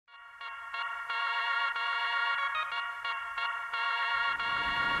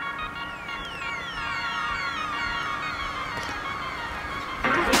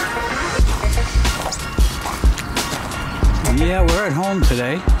Yeah, we're at home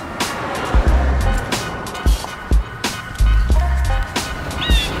today.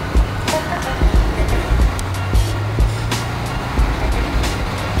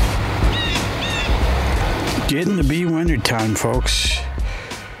 Getting to be winter time, folks.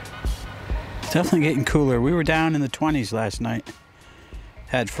 Definitely getting cooler. We were down in the 20s last night.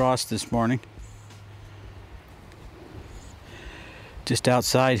 Had frost this morning. Just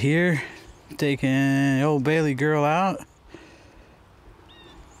outside here, taking the old Bailey girl out.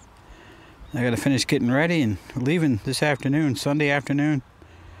 I gotta finish getting ready and leaving this afternoon, Sunday afternoon.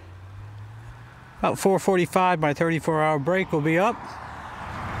 About 4:45, my 34-hour break will be up.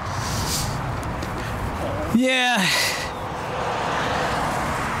 Yeah,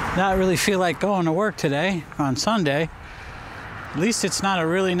 not really feel like going to work today on Sunday. At least it's not a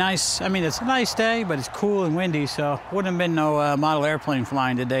really nice, I mean, it's a nice day, but it's cool and windy, so wouldn't have been no model airplane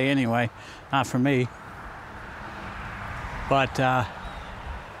flying today anyway, not for me. But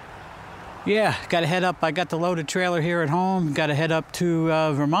yeah, gotta head up. I got the loaded trailer here at home. Gotta head up to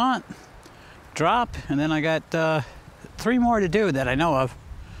Vermont, drop, and then I got 3 more to do that I know of.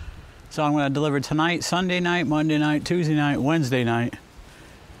 So I'm gonna deliver tonight, Sunday night, Monday night, Tuesday night, Wednesday night.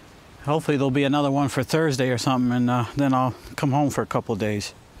 Hopefully there'll be another one for Thursday or something, and then I'll come home for a couple of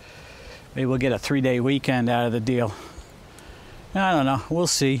days. Maybe we'll get a 3-day weekend out of the deal. I don't know, we'll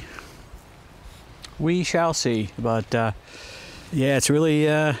see. We shall see, but yeah, it's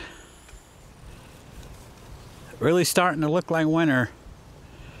really starting to look like winter.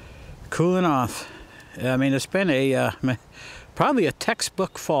 Cooling off. I mean, it's been a probably a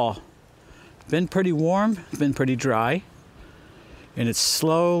textbook fall. Been pretty warm, been pretty dry, and it's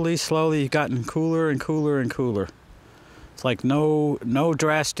slowly gotten cooler and cooler and cooler. It's like no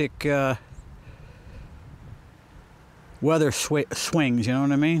drastic weather swings, you know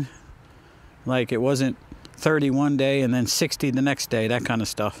what I mean? Like it wasn't 30 one day and then 60 the next day, that kind of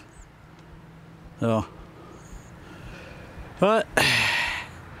stuff. So, but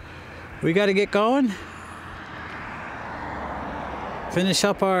we got to get going. Finish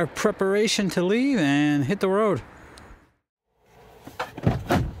up our preparation to leave and hit the road.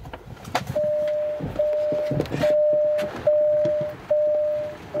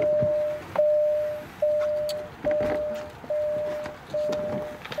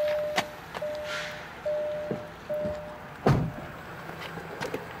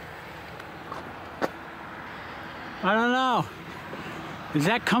 I don't know. Is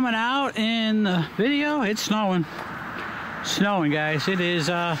that coming out in the video? It's snowing. Snowing, guys. It is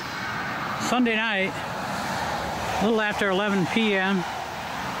Sunday night, a little after 11 p.m.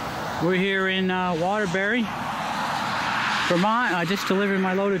 We're here in Waterbury, Vermont. I just delivered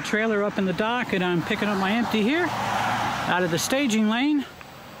my loaded trailer up in the dock, and I'm picking up my empty here out of the staging lane,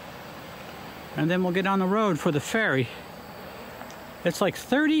 and then we'll get on the road for the ferry. It's like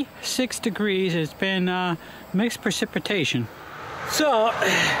 36 degrees. It's been mixed precipitation. So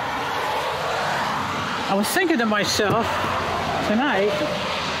I was thinking to myself tonight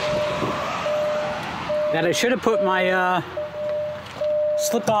that I should have put my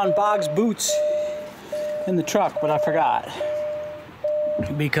slip-on Boggs boots in the truck, but I forgot.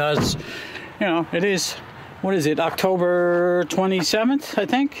 Because, you know, it is, what is it, October 27th, I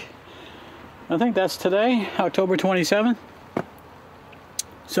think? I think that's today, October 27th.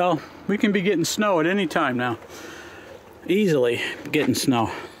 So we can be getting snow at any time now. Easily getting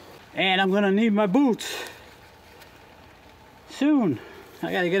snow. And I'm gonna need my boots soon.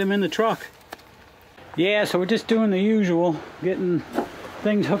 I gotta get them in the truck. Yeah, so we're just doing the usual, getting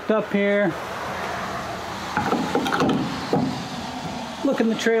things hooked up here, looking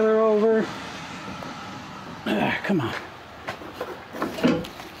the trailer over. Come on.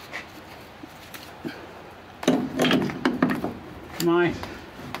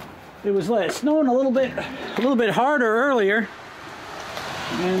 It was snowing a little bit harder earlier,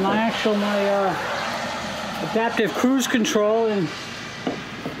 and my adaptive cruise control and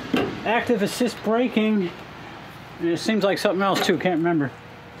active assist braking, and it seems like something else too, can't remember,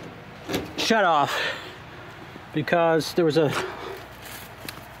 shut off because there was a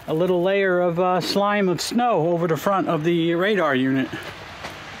little layer of slime of snow over the front of the radar unit.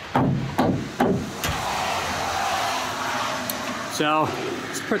 So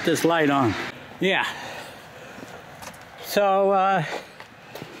let's put this light on. Yeah. So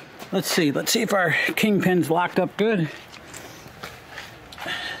let's see if our kingpin's locked up good.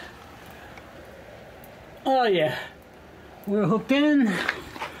 Oh yeah, we're hooked in.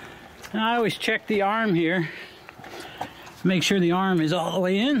 And I always check the arm here, make sure the arm is all the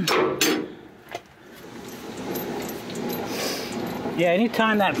way in. Yeah,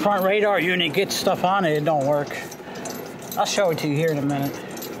 anytime that front radar unit gets stuff on it, it don't work. I'll show it to you here in a minute.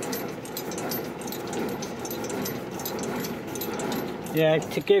 Yeah,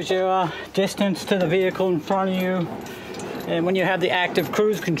 it gives you distance to the vehicle in front of you. And when you have the active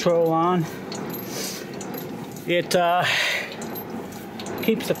cruise control on, it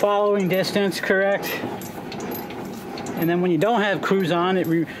keeps the following distance correct. And then when you don't have cruise on, it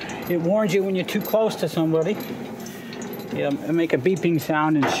warns you when you're too close to somebody. It'll make a beeping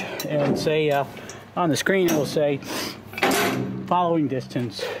sound and say, on the screen it will say, following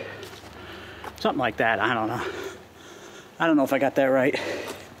distance. Something like that, I don't know. I don't know if I got that right.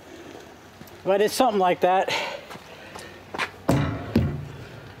 But it's something like that.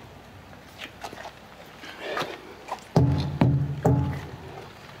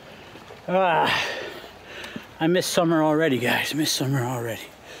 I miss summer already, guys. I miss summer already.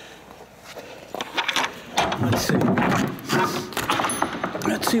 Let's see.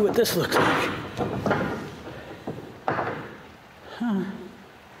 Let's see what this looks like. Huh.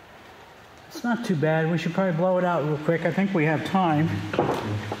 It's not too bad. We should probably blow it out real quick. I think we have time.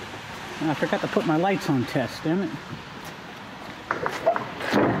 I forgot to put my lights on test, damn it.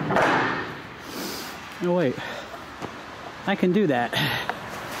 No, wait. I can do that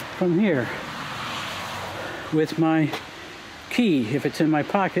from here with my key if it's in my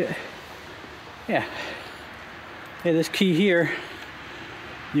pocket. Yeah, this key here,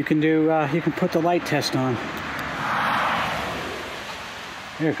 you can do, you can put the light test on.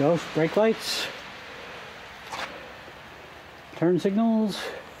 There it goes, brake lights, turn signals.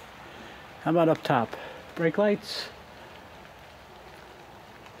 How about up top? Brake lights,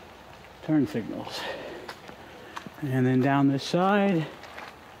 turn signals. And then down this side,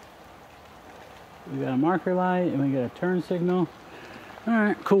 we got a marker light and we got a turn signal. All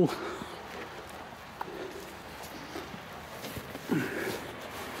right, cool.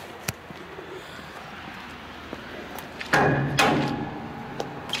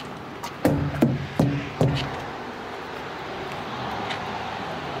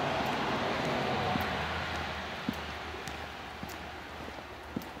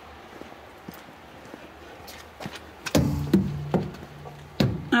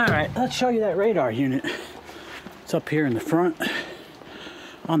 Alright, let's show you that radar unit. It's up here in the front,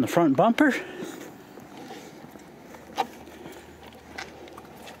 on the front bumper.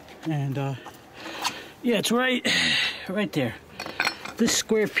 And yeah, it's right there. This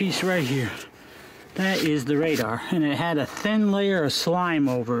square piece right here, that is the radar. And it had a thin layer of slime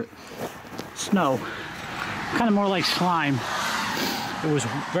over it. Snow, kind of more like slime. It was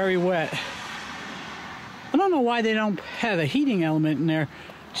very wet. I don't know why they don't have a heating element in there,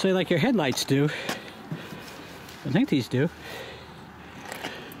 say like your headlights do. I think these do.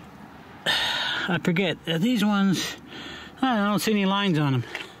 I forget. These ones, I don't see any lines on them.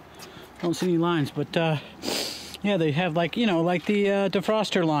 Don't see any lines, but yeah, they have like, you know, like the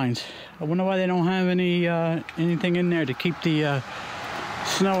defroster lines. I wonder why they don't have any anything in there to keep the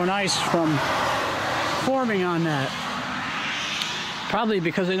snow and ice from forming on that. Probably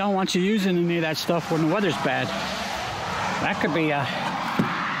because they don't want you using any of that stuff when the weather's bad. That could be a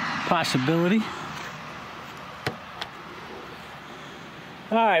possibility.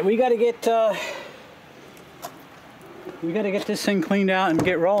 All right, we got to get this thing cleaned out and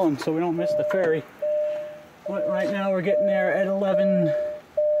get rolling so we don't miss the ferry. Right now we're getting there at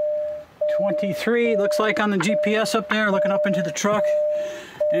 11:23. Looks like on the GPS up there, looking up into the truck,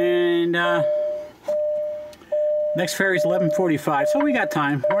 and next ferry's 11:45. So we got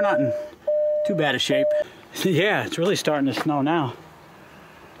time. We're not in too bad a shape. Yeah, it's really starting to snow now.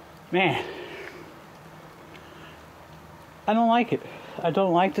 Man, I don't like it. I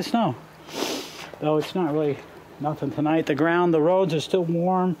don't like the snow. Though it's not really nothing tonight. The roads are still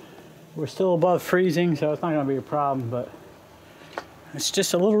warm. We're still above freezing, so it's not going to be a problem, but it's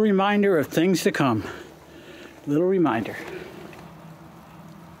just a little reminder of things to come. Little reminder.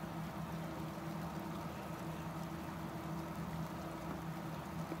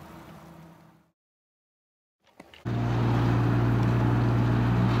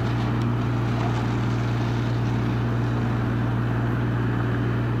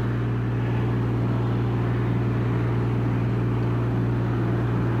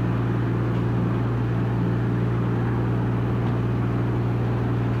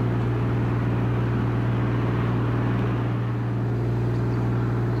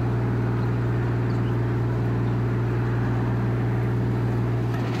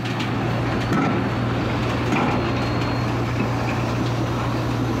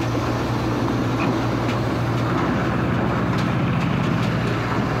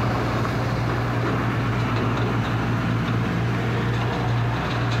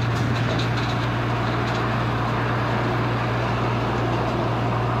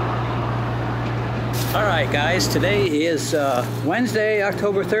 Alright guys, today is Wednesday,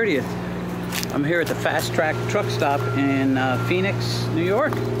 October 30th. I'm here at the Fast Track truck stop in Phoenix, New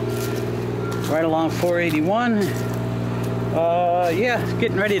York. Right along 481. Yeah,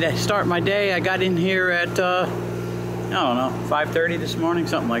 getting ready to start my day. I got in here at, I don't know, 5:30 this morning,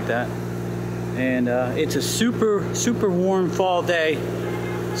 something like that. And it's a super warm fall day.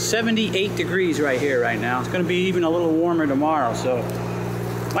 78 degrees right here right now. It's going to be even a little warmer tomorrow, so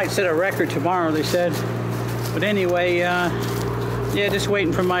might set a record tomorrow, they said. But anyway, yeah, just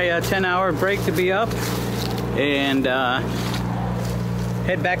waiting for my 10-hour break to be up and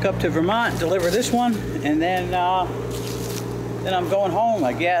head back up to Vermont, deliver this one, and then I'm going home,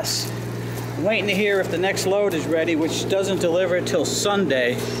 I guess. I'm waiting to hear if the next load is ready, which doesn't deliver till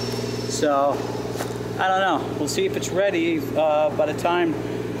Sunday. So I don't know. We'll see if it's ready by the time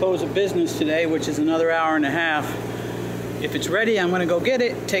close of business today, which is another hour and a half. If it's ready, I'm going to go get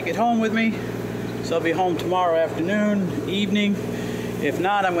it, take it home with me. So I'll be home tomorrow afternoon, evening. If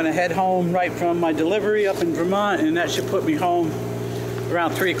not, I'm going to head home right from my delivery up in Vermont, and that should put me home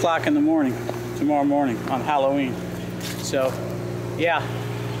around 3 o'clock in the morning, tomorrow morning on Halloween. So, yeah.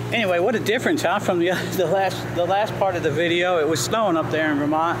 Anyway, what a difference, huh? From the last part of the video. It was snowing up there in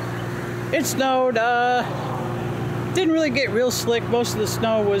Vermont. It snowed. Didn't really get real slick. Most of the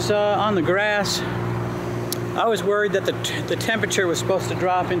snow was on the grass. I was worried that the temperature was supposed to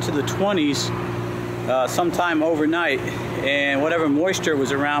drop into the 20s sometime overnight, and whatever moisture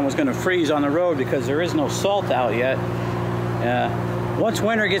was around was going to freeze on the road because there is no salt out yet. Once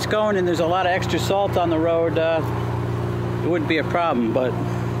winter gets going and there's a lot of extra salt on the road, it wouldn't be a problem, but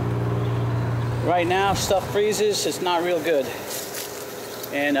right now stuff freezes. It's not real good.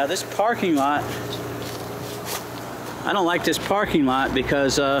 And this parking lot, I don't like this parking lot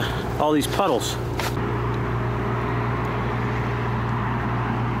because all these puddles.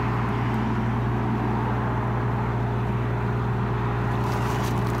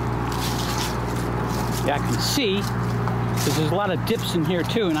 I can see, because there's a lot of dips in here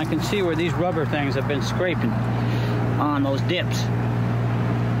too, and I can see where these rubber things have been scraping on those dips.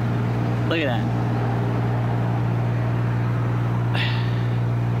 Look at that.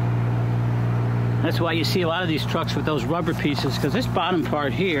 That's why you see a lot of these trucks with those rubber pieces, because this bottom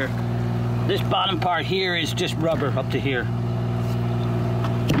part here is just rubber up to here.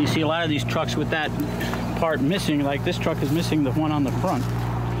 You see a lot of these trucks with that part missing, like this truck is missing the one on the front.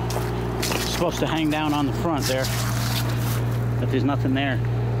 Supposed to hang down on the front there, but there's nothing there.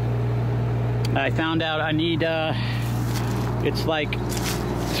 I found out I need it's like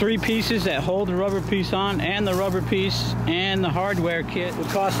 3 pieces that hold the rubber piece on, and the rubber piece and the hardware kit would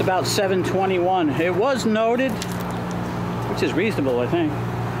cost about $7.21. It was noted, which is reasonable, I think.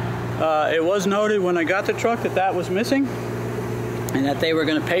 It was noted when I got the truck that that was missing and that they were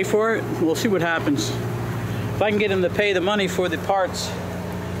going to pay for it. We'll see what happens. If I can get them to pay the money for the parts,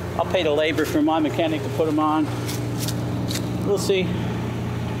 I'll pay the labor for my mechanic to put them on. We'll see.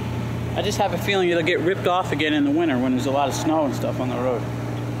 I just have a feeling it'll get ripped off again in the winter when there's a lot of snow and stuff on the road.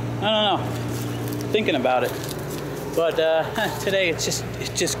 I don't know. Thinking about it. But today it's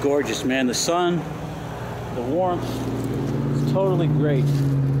just gorgeous, man. The sun, the warmth, it's totally great.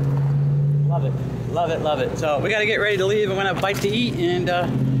 Love it. Love it, love it. So we got to get ready to leave. I'm going to have a bite to eat, and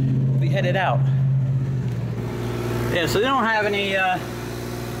we'll be headed out. Yeah, so they don't have any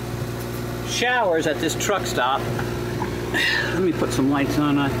showers at this truck stop. Let me put some lights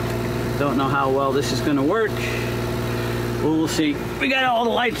on. I don't know how well this is going to work. We'll see. We got all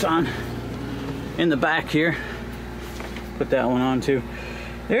the lights on in the back here. Put that one on too.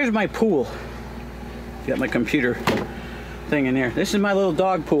 There's my pool. Got my computer thing in here. This is my little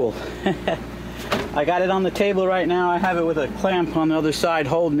dog pool. I got it on the table right now. I have it with a clamp on the other side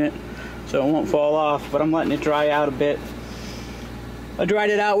holding it so it won't fall off, but I'm letting it dry out a bit. I dried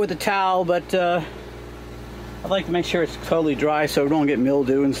it out with a towel, but I'd like to make sure it's totally dry so it don't get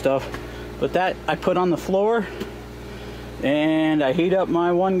mildew and stuff. But that I put on the floor, and I heat up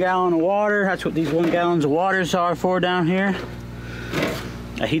my 1 gallon of water. That's what these 1 gallons of waters are for down here.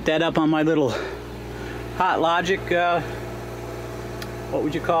 I heat that up on my little Hot Logic, what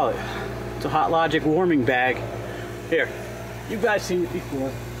would you call it? It's a Hot Logic warming bag. Here, you guys seen it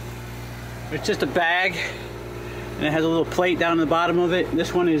before. It's just a bag, and it has a little plate down the bottom of it.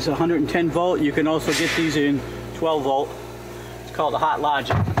 This one is 110 volt. You can also get these in 12 volt. It's called a Hot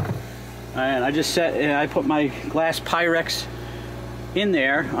Logic. And I put my glass Pyrex in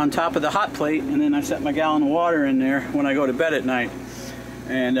there on top of the hot plate, and then I set my gallon of water in there when I go to bed at night.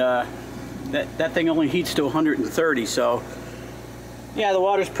 And that thing only heats to 130, so yeah, the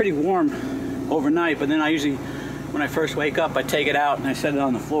water's pretty warm overnight, but then I usually, when I first wake up, I take it out and I set it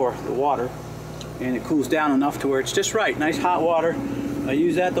on the floor, the water. and it cools down enough to where it's just right. Nice hot water. I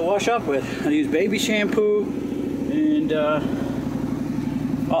use that to wash up with. I use baby shampoo and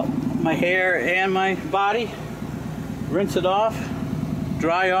my hair and my body. Rinse it off,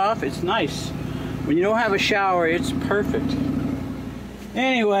 dry off. It's nice. When you don't have a shower, it's perfect.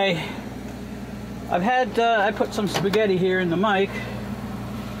 Anyway, I put some spaghetti here in the mic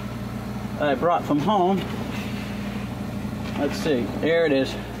that I brought from home. Let's see, there it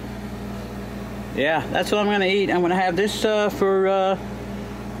is. Yeah, that's what I'm gonna eat. I'm gonna have this for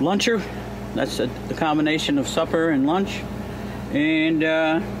luncher. That's the combination of supper and lunch. And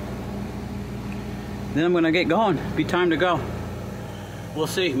then I'm gonna get going. Be time to go. We'll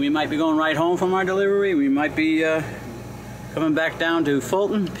see. We might be going right home from our delivery. We might be coming back down to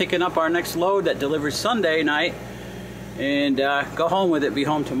Fulton, picking up our next load that delivers Sunday night, and go home with it. Be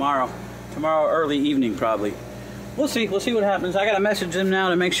home tomorrow. Tomorrow early evening probably. We'll see. We'll see what happens. I gotta message them now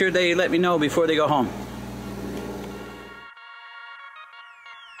to make sure they let me know before they go home.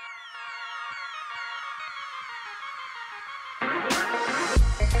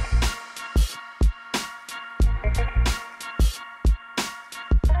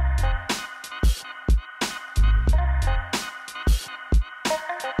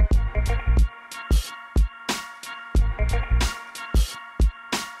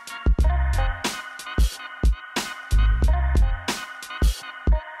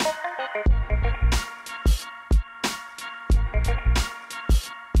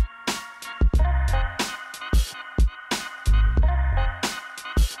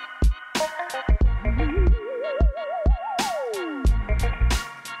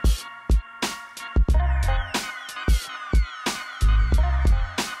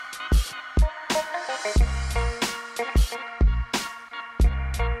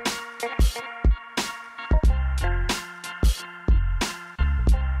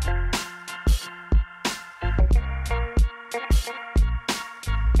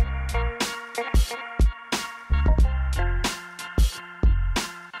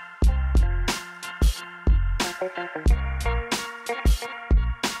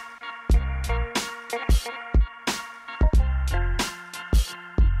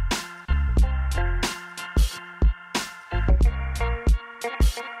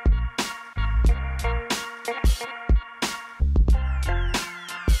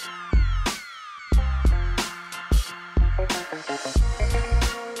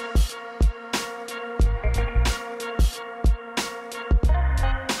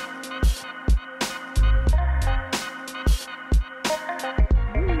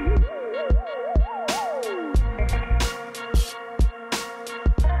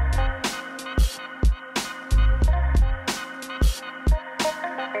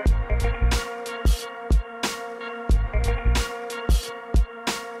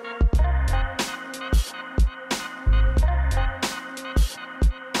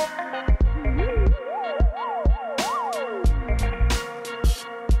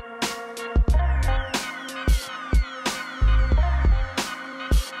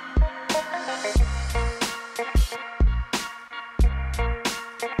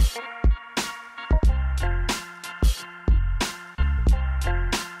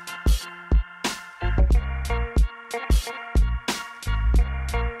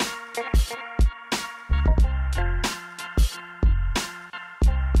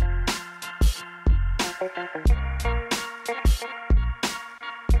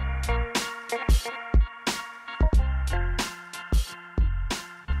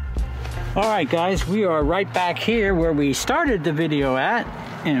 Alright guys, we are right back here where we started the video at,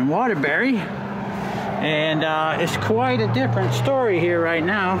 in Waterbury. And it's quite a different story here right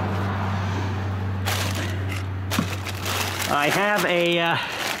now. I have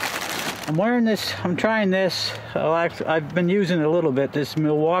I'm wearing this, I'm trying this, I've been using it a little bit, this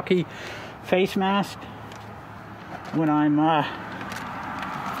Milwaukee face mask when I'm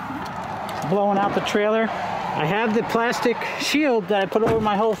blowing out the trailer. I have the plastic shield that I put over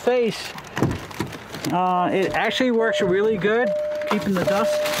my whole face. It actually works really good, keeping the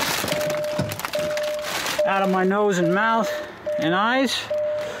dust out of my nose and mouth and eyes.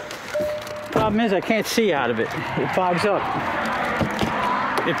 Problem is I can't see out of it. It fogs up.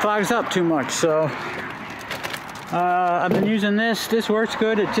 It fogs up too much, so I've been using this. This works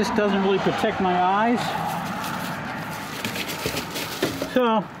good. It just doesn't really protect my eyes.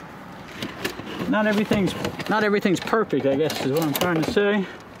 So not everything's perfect, I guess is what I'm trying to say.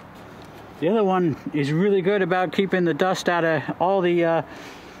 The other one is really good about keeping the dust out of all the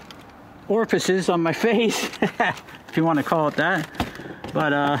orifices on my face, if you want to call it that.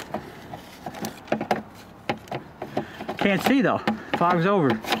 But can't see though. Fog's over.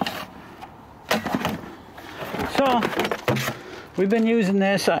 So we've been using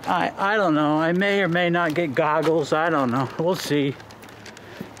this. I don't know. I may or may not get goggles. I don't know. We'll see.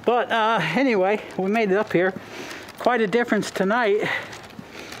 But anyway, we made it up here. Quite a difference tonight.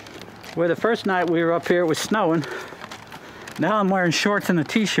 Where the first night we were up here, it was snowing. Now I'm wearing shorts and a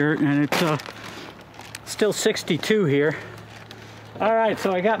t-shirt, and it's still 62 here. All right,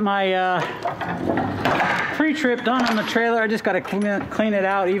 so I got my pre-trip done on the trailer. I just got to clean it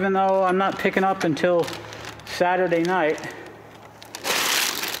out, even though I'm not picking up until Saturday night.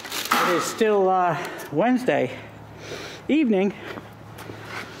 It is still Wednesday evening.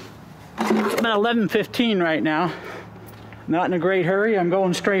 It's about 11:15 right now. Not in a great hurry. I'm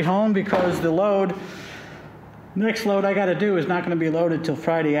going straight home because the next load I got to do is not going to be loaded till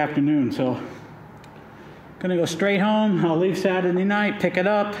Friday afternoon. So gonna go straight home. I'll leave Saturday night, pick it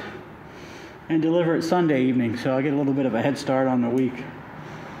up, and deliver it Sunday evening. So I'll get a little bit of a head start on the week.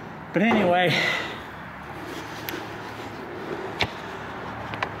 But anyway,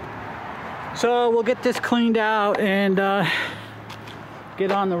 so we'll get this cleaned out and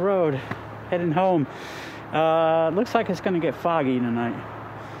get on the road, heading home. Looks like it's gonna get foggy tonight.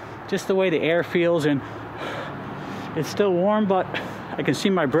 Just the way the air feels, and it's still warm, but I can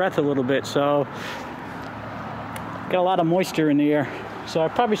see my breath a little bit, so got a lot of moisture in the air. So I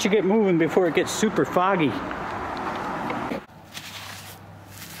probably should get moving before it gets super foggy.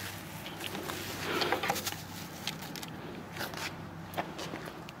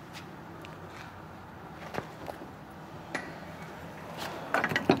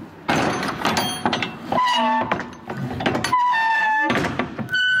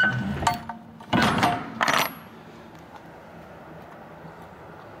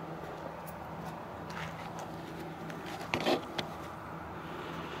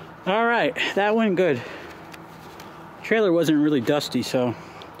 All right, that went good. Trailer wasn't really dusty, so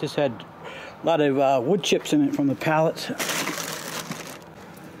just had a lot of wood chips in it from the pallets.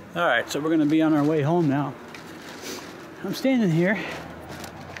 All right, so we're gonna be on our way home now. I'm standing here.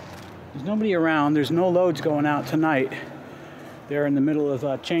 There's nobody around. There's no loads going out tonight. They're in the middle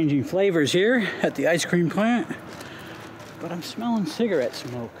of changing flavors here at the ice cream plant. But I'm smelling cigarette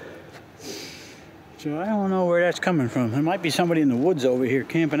smoke. So I don't know where that's coming from. There might be somebody in the woods over here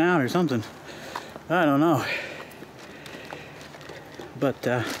camping out or something. I don't know. But,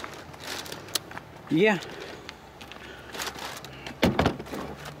 yeah.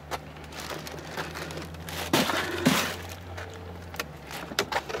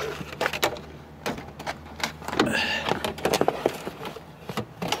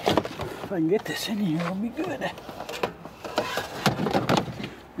 If I can get this in here, it'll be good.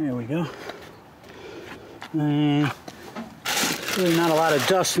 There we go. And really not a lot of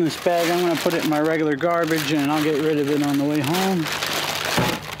dust in this bag. I'm going to put it in my regular garbage and I'll get rid of it on the way home.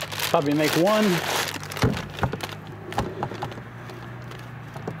 Probably make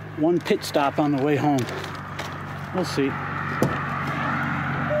one pit stop on the way home. We'll see.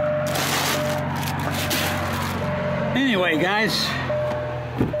 Anyway, guys.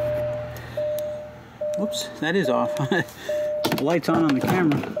 Whoops, that is off. The light's on the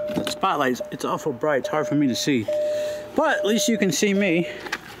camera. The spotlight, it's awful bright. It's hard for me to see. But at least you can see me.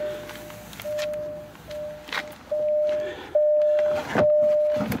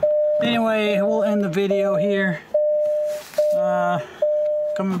 Anyway, we'll end the video here.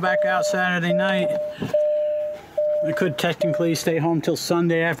 Coming back out Saturday night. I could technically stay home till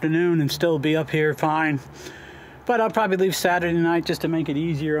Sunday afternoon and still be up here fine. But I'll probably leave Saturday night just to make it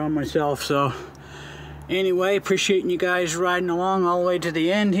easier on myself. So anyway, appreciating you guys riding along all the way to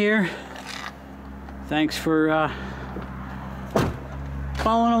the end here. Thanks for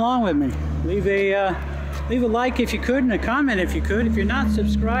following along with me. Leave a like if you could and a comment if you could. If you're not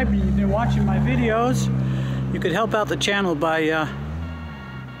subscribed and you've been watching my videos, you could help out the channel by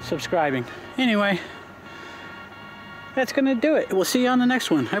subscribing. Anyway, that's gonna do it. We'll see you on the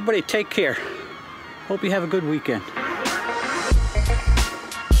next one. Everybody take care. Hope you have a good weekend.